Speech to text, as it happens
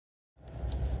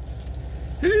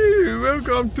Hello,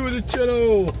 welcome to the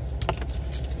channel.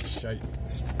 Shite,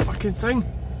 this fucking thing.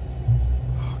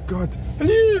 Oh god.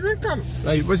 Hello, welcome.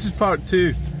 Right, this is part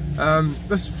 2.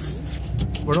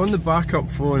 We're on the backup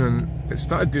phone and it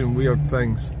started doing weird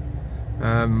things.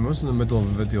 I was in the middle of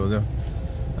a video there.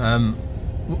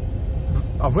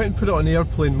 I've went and put it on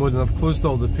airplane mode and I've closed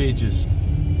all the pages.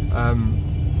 I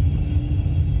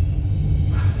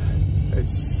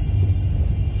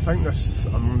think this,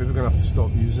 I'm maybe going to have to stop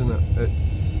using it.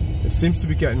 It seems to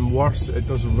be getting worse. It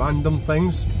does random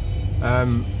things.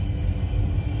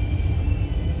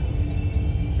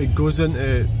 It goes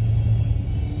into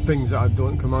things that I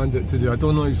don't command it to do. I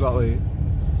don't know exactly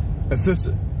if this.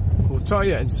 We'll try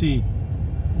it and see,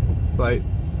 like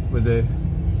with the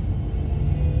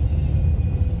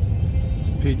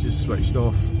pages switched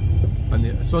off and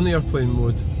it's on the airplane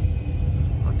mode.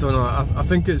 I don't know, I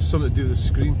think it's something to do with the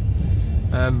screen.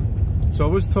 So I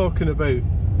was talking about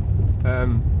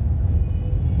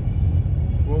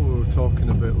what we were talking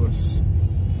about was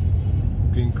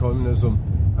green communism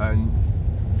and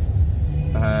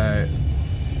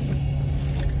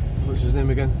what's his name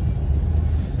again?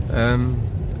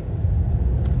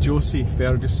 Josie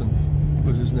Ferguson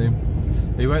was his name.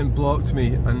 He went and blocked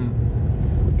me, and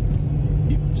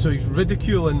so he's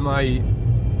ridiculing my,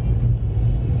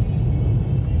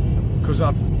 because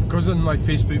on my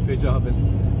Facebook page I have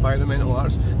environmental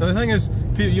artists. Now the thing is,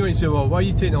 people, you might say, well, why are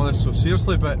you taking all this so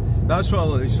seriously? But that's what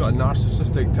all these sort of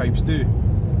narcissistic types do.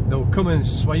 They'll come and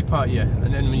swipe at you,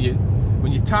 and then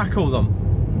when you tackle them,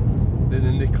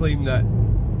 then they claim that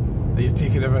you're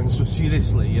taking everything so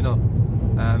seriously, you know.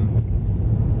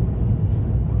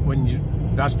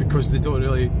 That's because they don't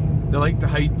really, they like to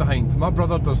hide behind. My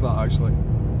brother does that actually.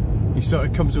 He sort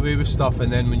of comes away with stuff,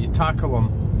 and then when you tackle him,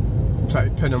 try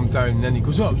to pin him down, and then he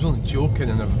goes, oh, I was only joking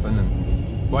and everything, and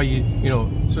why you know,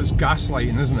 so it's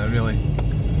gaslighting, isn't it, really?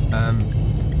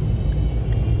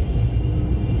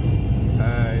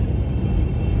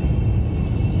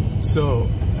 So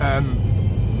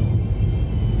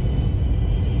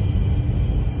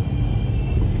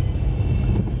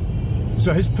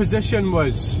his position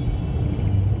was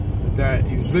that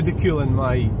he was ridiculing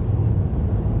my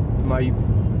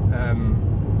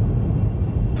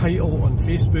title on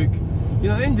Facebook. You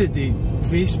know, at the end of the day,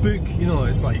 Facebook, you know,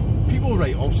 it's like people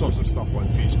write all sorts of stuff on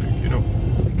Facebook, you know.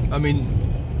 I mean,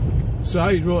 so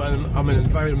I wrote I'm an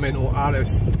environmental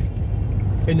artist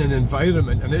in an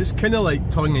environment, and it's kind of like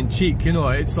tongue in cheek, you know.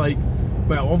 It's like,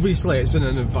 well, obviously it's in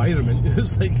an environment.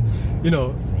 It's like, you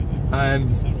know,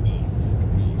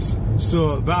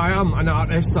 so, but I am an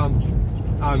artist. I'm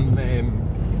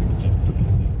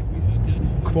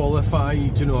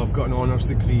qualified, you know. I've got an honours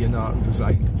degree in art and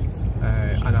design,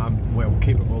 and I'm well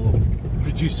capable of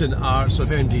producing art. So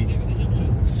if anybody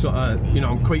sort of, you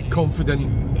know, I'm quite confident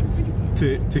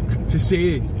to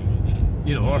say,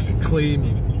 you know, or to claim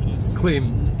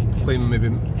maybe,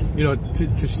 you know,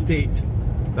 to state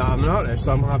that I'm an artist.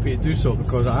 I'm happy to do so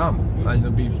because I am, and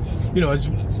there'll be, you know,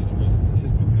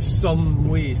 in some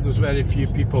ways there's very few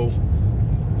people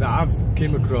that I've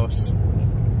came across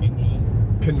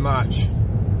can match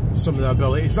some of the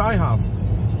abilities I have.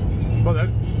 But there,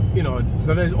 you know,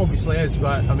 there is, obviously is,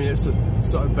 but I mean it's a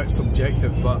sort of bit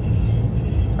subjective. But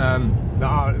the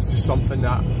art is just something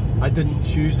that I didn't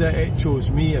choose it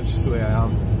chose me. It's just the way I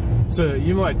am. So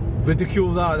you might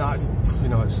ridicule that. That's, you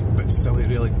know, it's a bit silly,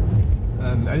 really.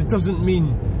 And it doesn't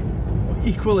mean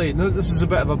equally. No, this is a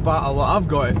bit of a battle that I've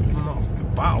got. Not a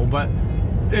battle, but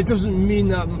it doesn't mean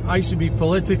that I should be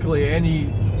politically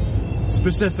any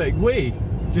specific way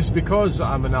just because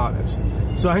I'm an artist.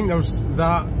 So I think there's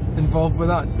that involved with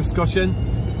that discussion,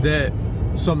 that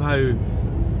somehow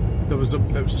it was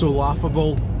so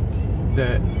laughable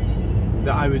that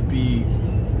I would be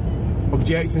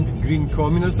objecting to green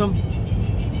communism.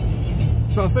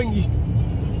 So I think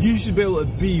you should be able to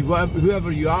be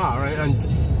whoever you are and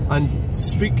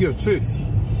speak your truth.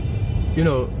 You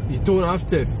know, you don't have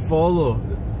to follow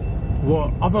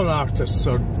what other artists,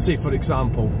 or say for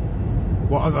example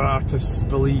what other artists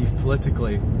believe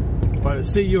politically. But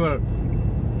say you were,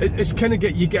 it's kind of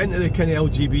you get into the kind of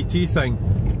LGBT thing,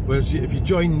 whereas if you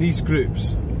join these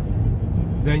groups,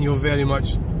 then you're very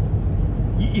much,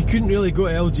 you couldn't really go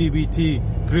to LGBT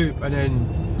group and then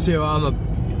say, oh, I'm a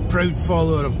proud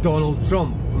follower of Donald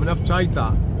Trump. I mean, I've tried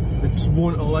that. They just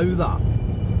won't allow that.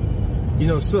 You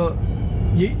know, so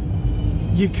you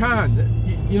can,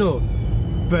 you know,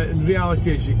 but in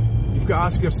reality is you've got to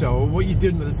ask yourself, well, what are you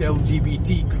doing with this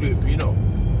LGBT group, you know?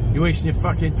 You're wasting your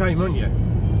fucking time, aren't you?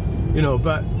 You know,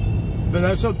 but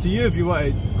that's up to you if you want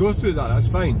to go through that, that's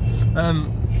fine.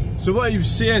 So what he was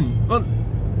saying, well,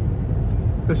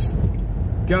 this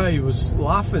guy was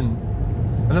laughing,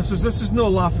 and I says, this is no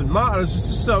laughing matter. This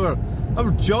is our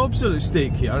jobs are at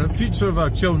stake here, and the future of our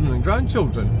children and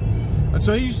grandchildren. And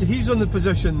so he's on the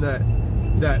position that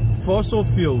fossil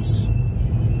fuels,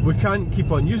 we can't keep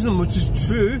on using them, which is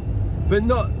true, but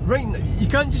not right now. You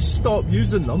can't just stop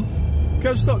using them. You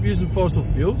can't stop using fossil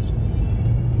fuels.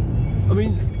 I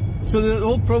mean, so the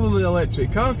whole problem with the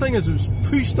electric car thing is it was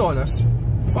pushed on us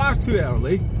far too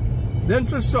early. The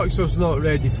infrastructure's not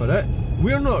ready for it.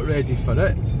 We're not ready for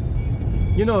it.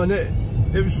 You know, and it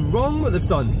was wrong what they've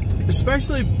done,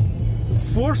 especially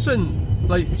forcing,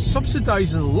 like,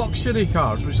 subsidising luxury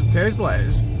cars, which the Tesla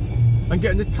is, and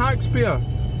getting the taxpayer,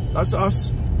 that's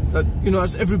us, you know,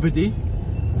 that's everybody,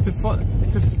 to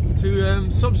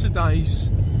subsidise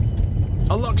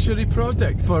a luxury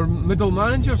product for middle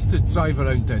managers to drive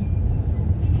around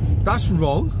in. That's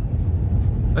wrong,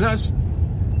 and that's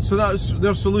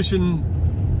their solution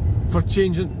for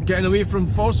changing, getting away from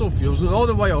fossil fuels. And all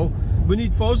the while, we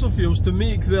need fossil fuels to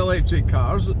make the electric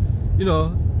cars, you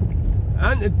know,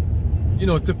 and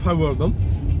to power them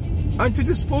and to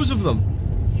dispose of them.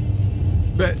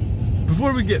 But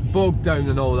before we get bogged down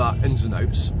in all that ins and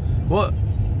outs, what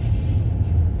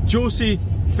Josie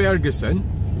Ferguson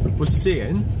was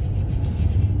saying,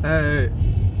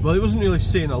 well, he wasn't really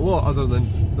saying a lot other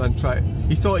than try.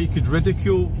 He thought he could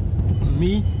ridicule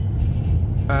me,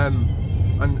 and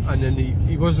then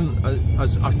he wasn't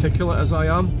as articulate as I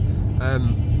am.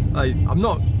 I'm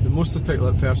not the most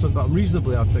articulate person, but I'm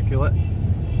reasonably articulate.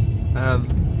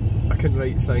 I can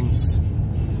write things.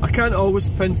 I can't always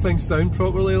pin things down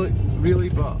properly, really,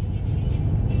 but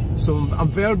so I'm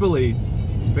verbally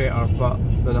better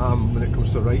than I am when it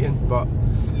comes to writing. But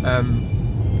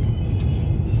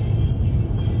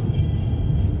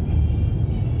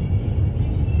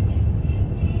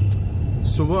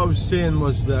so what I was saying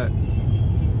was that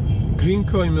green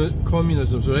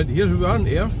communism's already here. We are on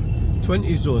Earth.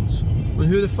 20 zones. I mean,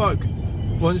 who the fuck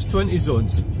wants 20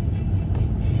 zones?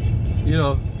 You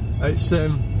know, it's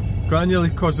got nearly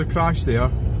caused a crash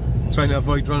there, trying to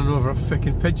avoid running over a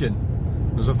fucking pigeon.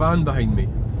 There's a van behind me,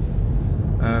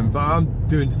 but I'm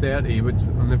doing 30,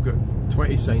 and they've got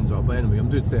 20 signs up. But anyway, I'm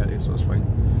doing 30, so that's fine.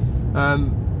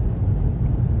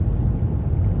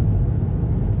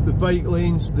 The bike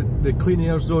lanes, the clean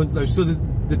air zones now, so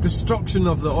the destruction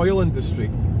of the oil industry.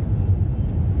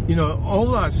 You know, all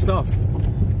that stuff,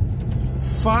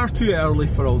 far too early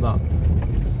for all that.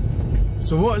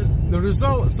 So what the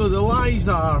result, so the lies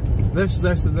are this,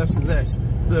 this and this and this.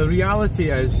 The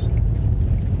reality is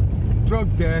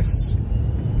drug deaths,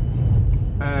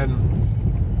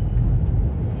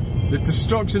 the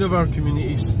destruction of our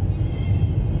communities,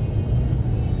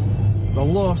 the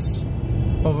loss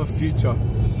of a future,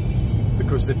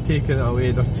 because they've taken it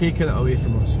away, they're taking it away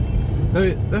from us.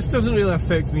 Now, this doesn't really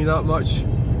affect me that much,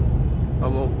 I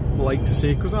would like to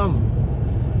say, because I'm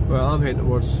heading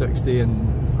towards 60 and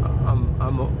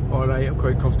I'm alright, I'm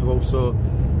quite comfortable, so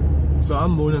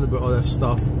I'm moaning about all this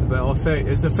stuff, but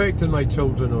it's affecting my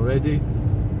children already.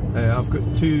 I've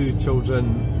got 2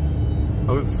 children,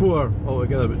 I've got 4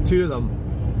 altogether, but 2 of them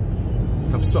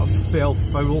have sort of fell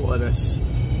foul of this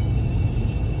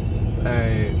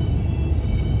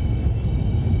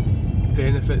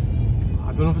benefit,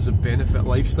 I don't know if it's a benefit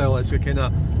lifestyle, it's a kind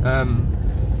of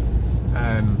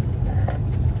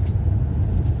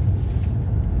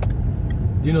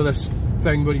you know, this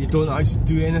thing where you don't actually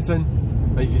do anything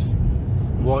and you just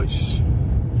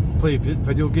play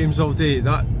video games all day.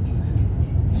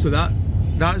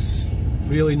 That's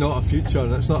really not a future,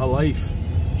 and it's not a life,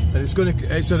 and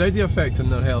it's already affecting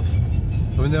their health.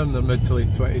 I mean, they're in their mid to late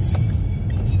 20s.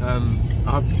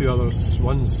 I have 2 others.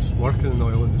 One's working in the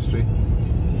oil industry.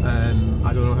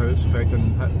 I don't know how it's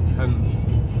affecting him.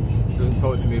 He doesn't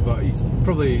talk to me, but he's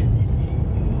probably,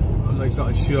 I'm not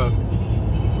exactly sure.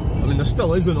 I mean, there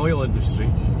still is an oil industry,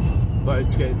 but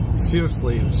it's getting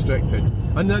seriously restricted.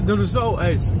 And the result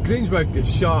is Grangemouth gets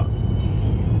shut,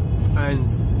 and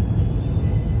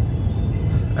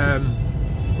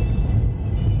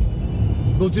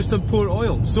we'll just import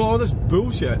oil. So all this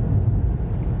bullshit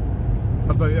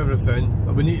about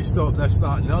everything, we need to stop this,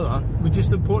 that and the other, we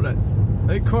just import it.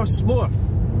 And it costs more.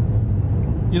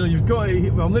 You know, you've got to,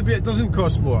 well, maybe it doesn't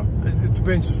cost more, it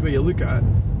depends which way you look at it,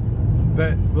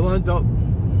 but we'll end up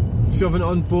shoving it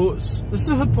on boats. This is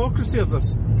the hypocrisy of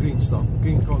this green stuff,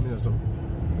 green communism.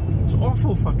 It's an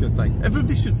awful fucking thing.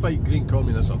 Everybody should fight green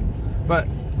communism, but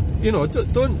you know,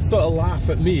 don't sort of laugh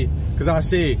at me because I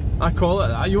call it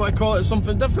that. You want to call it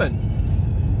something different,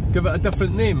 give it a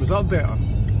different name, is that better?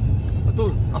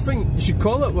 I think you should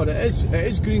call it what it is. It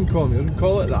is green communism,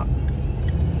 call it that.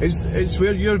 It's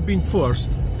where you're being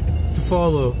forced to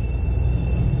follow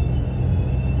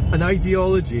an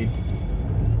ideology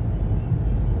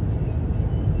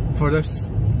for this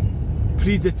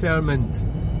predetermined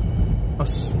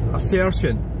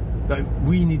assertion that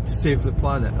we need to save the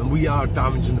planet and we are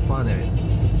damaging the planet.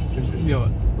 And, you know,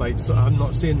 like, so I'm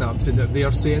not saying that, I'm saying that they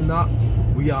are saying that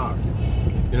we are,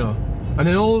 you know. And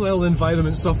then all the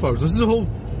environment suffers. This is a whole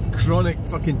chronic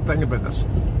fucking thing about this.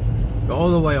 But all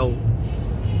the while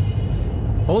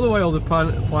the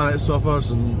planet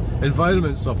suffers and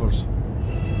environment suffers.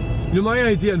 You know, my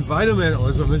idea of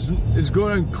environmentalism is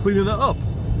going around cleaning it up,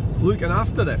 looking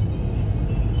after it.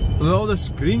 And all this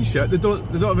green shit, they don't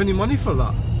have any money for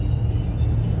that.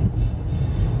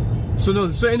 So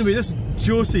anyway, this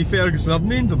Josie Ferguson, I've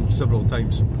named him several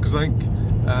times because I think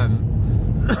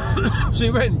so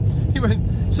he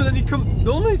went, so then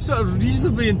the only sort of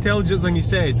reasonably intelligent thing he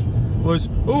said was,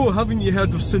 oh, haven't you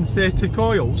heard of synthetic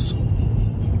oils?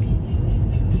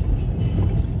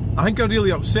 I think I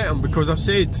really upset him because I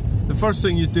said the first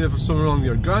thing you do for something wrong with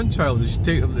your grandchild is you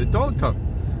take them to the doctor,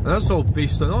 and that's all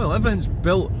based on oil. Everything's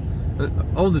built,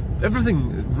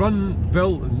 everything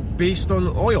built and based on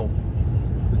oil.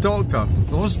 The doctor,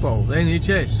 the hospital, the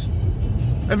NHS,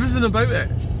 everything about it.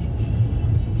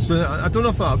 So I don't know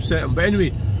if that upset him, but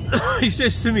anyway, he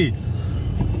says to me,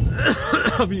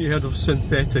 haven't you heard of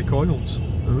synthetic oils?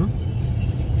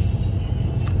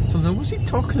 So then, what's he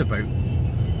talking about?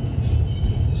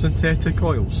 Synthetic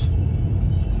oils.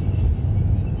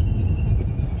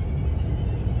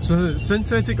 So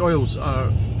synthetic oils are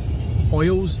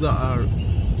oils that are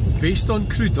based on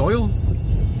crude oil.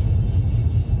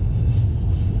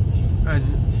 And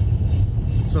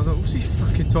so I thought, what's he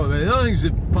fucking talking about? The other thing is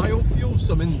that biofuels,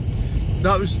 I mean,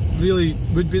 that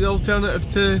would be the alternative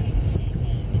to...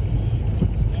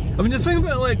 I mean, the thing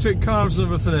about electric cars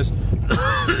and everything is,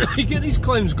 you get these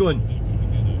claims going,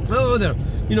 oh,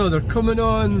 they're coming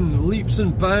on leaps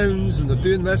and bounds and they're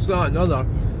doing this, that and other.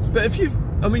 But you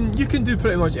can do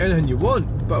pretty much anything you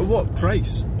want, but at what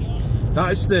price?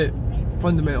 That's the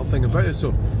fundamental thing about it.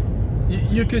 So,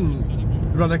 you can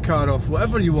run a car off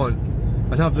whatever you want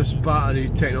and have this battery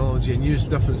technology and use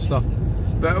different stuff,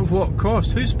 but at what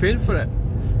cost? Who's paying for it?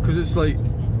 Because it's like,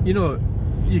 you know,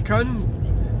 you can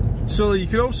also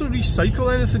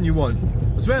recycle anything you want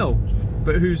as well,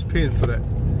 but who's paying for it?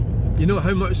 You know,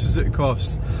 how much does it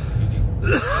cost?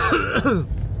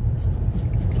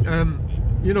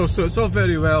 You know, so it's all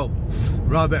very well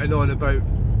rabbiting on about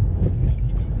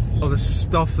all this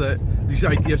stuff, these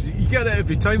ideas. You get it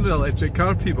every time with electric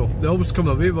car people. They always come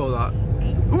away with all that.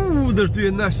 Ooh, they're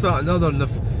doing this, that and other, and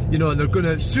you know, and they're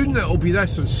gonna, soon it'll be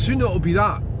this and soon it'll be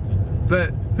that.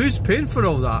 But who's paying for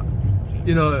all that?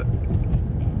 You know,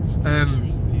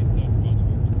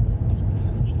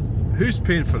 who's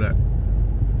paying for it?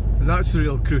 And that's the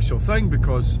real crucial thing,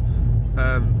 because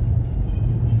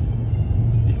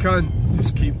you can't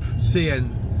just keep saying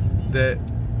that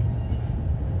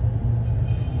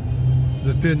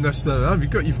they're doing this and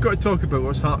that. You've got to talk about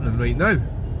what's happening right now.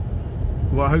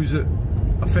 How's it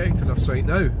affecting us right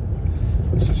now?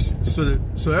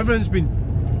 So everything's been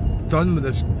done with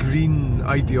this green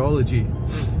ideology,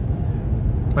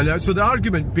 and so the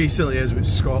argument basically is with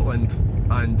Scotland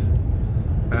and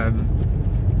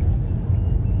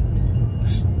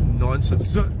this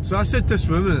nonsense. So I said to this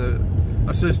woman,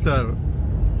 I said to her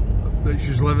that she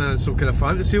was living in some kind of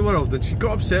fantasy world, and she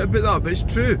got upset about that, but it's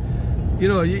true. You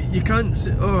know, you can't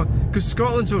say, oh, because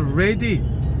Scotland's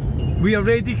we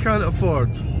already can't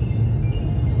afford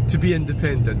to be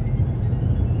independent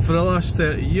for the last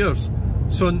 30 years.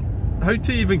 So how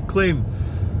to even claim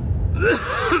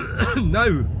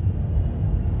now?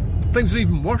 Things are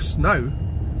even worse now.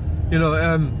 You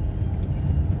know,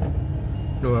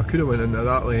 no, I could have went into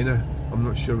that lane. I'm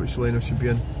not sure which lane I should be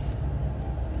in.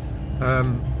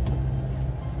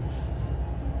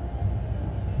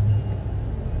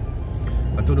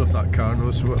 I don't know if that car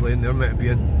knows what lane they're meant to be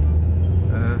in.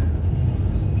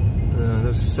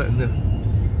 There's just sitting there.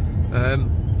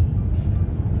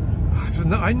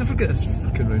 I never get this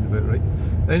fucking roundabout right.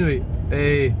 Anyway,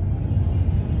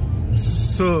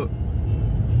 so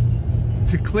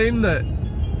to claim that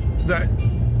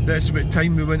it's about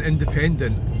time we went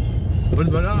independent, when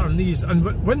we're at our knees, and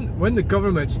when the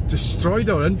government's destroyed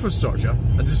our infrastructure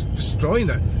and just destroying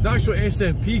it, the actual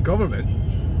SNP government,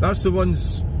 that's the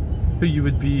ones who you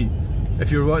would be,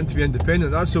 if you're wanting to be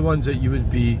independent, that's the ones that you would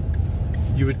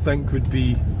think would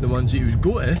be the ones that you would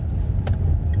go to,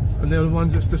 and they're the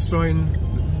ones that's destroying.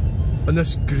 And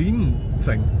this green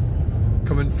thing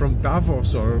coming from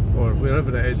Davos or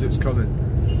wherever it is it's coming,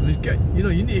 you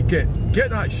need to get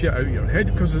that shit out of your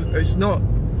head, because it's not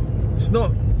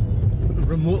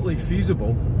remotely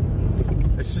feasible.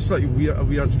 It's just like a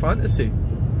weird fantasy.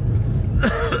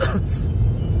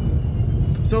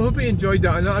 So I hope you enjoyed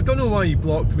that, and I don't know why he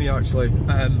blocked me actually.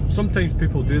 Sometimes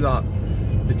people do that.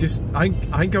 They just, I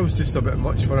think I was just a bit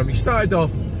much for him. He started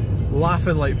off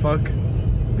laughing like fuck,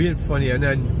 being funny, and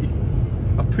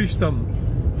then I pushed him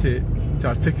to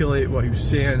articulate what he was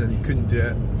saying, and he couldn't do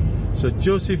it. So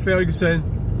Josie Ferguson,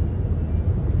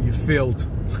 you failed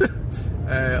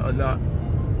on that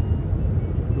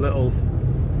little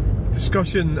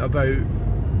discussion about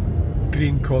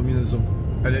green communism,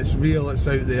 and it's real, it's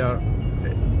out there,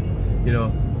 you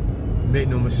know, make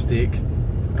no mistake,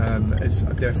 it's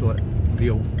a definite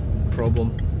real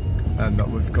problem that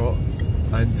we've got,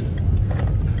 and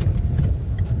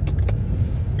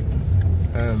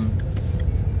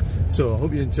so I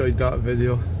hope you enjoyed that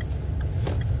video.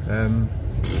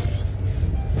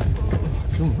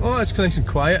 Oh, it's nice and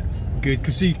quiet. Good,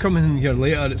 because see, coming in here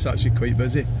later, it's actually quite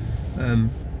busy.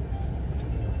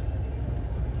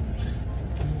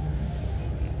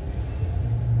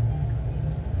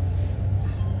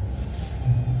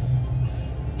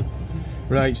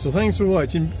 Right, so thanks for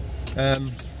watching.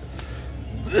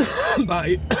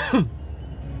 Bye.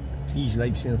 Please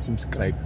like, share, and subscribe.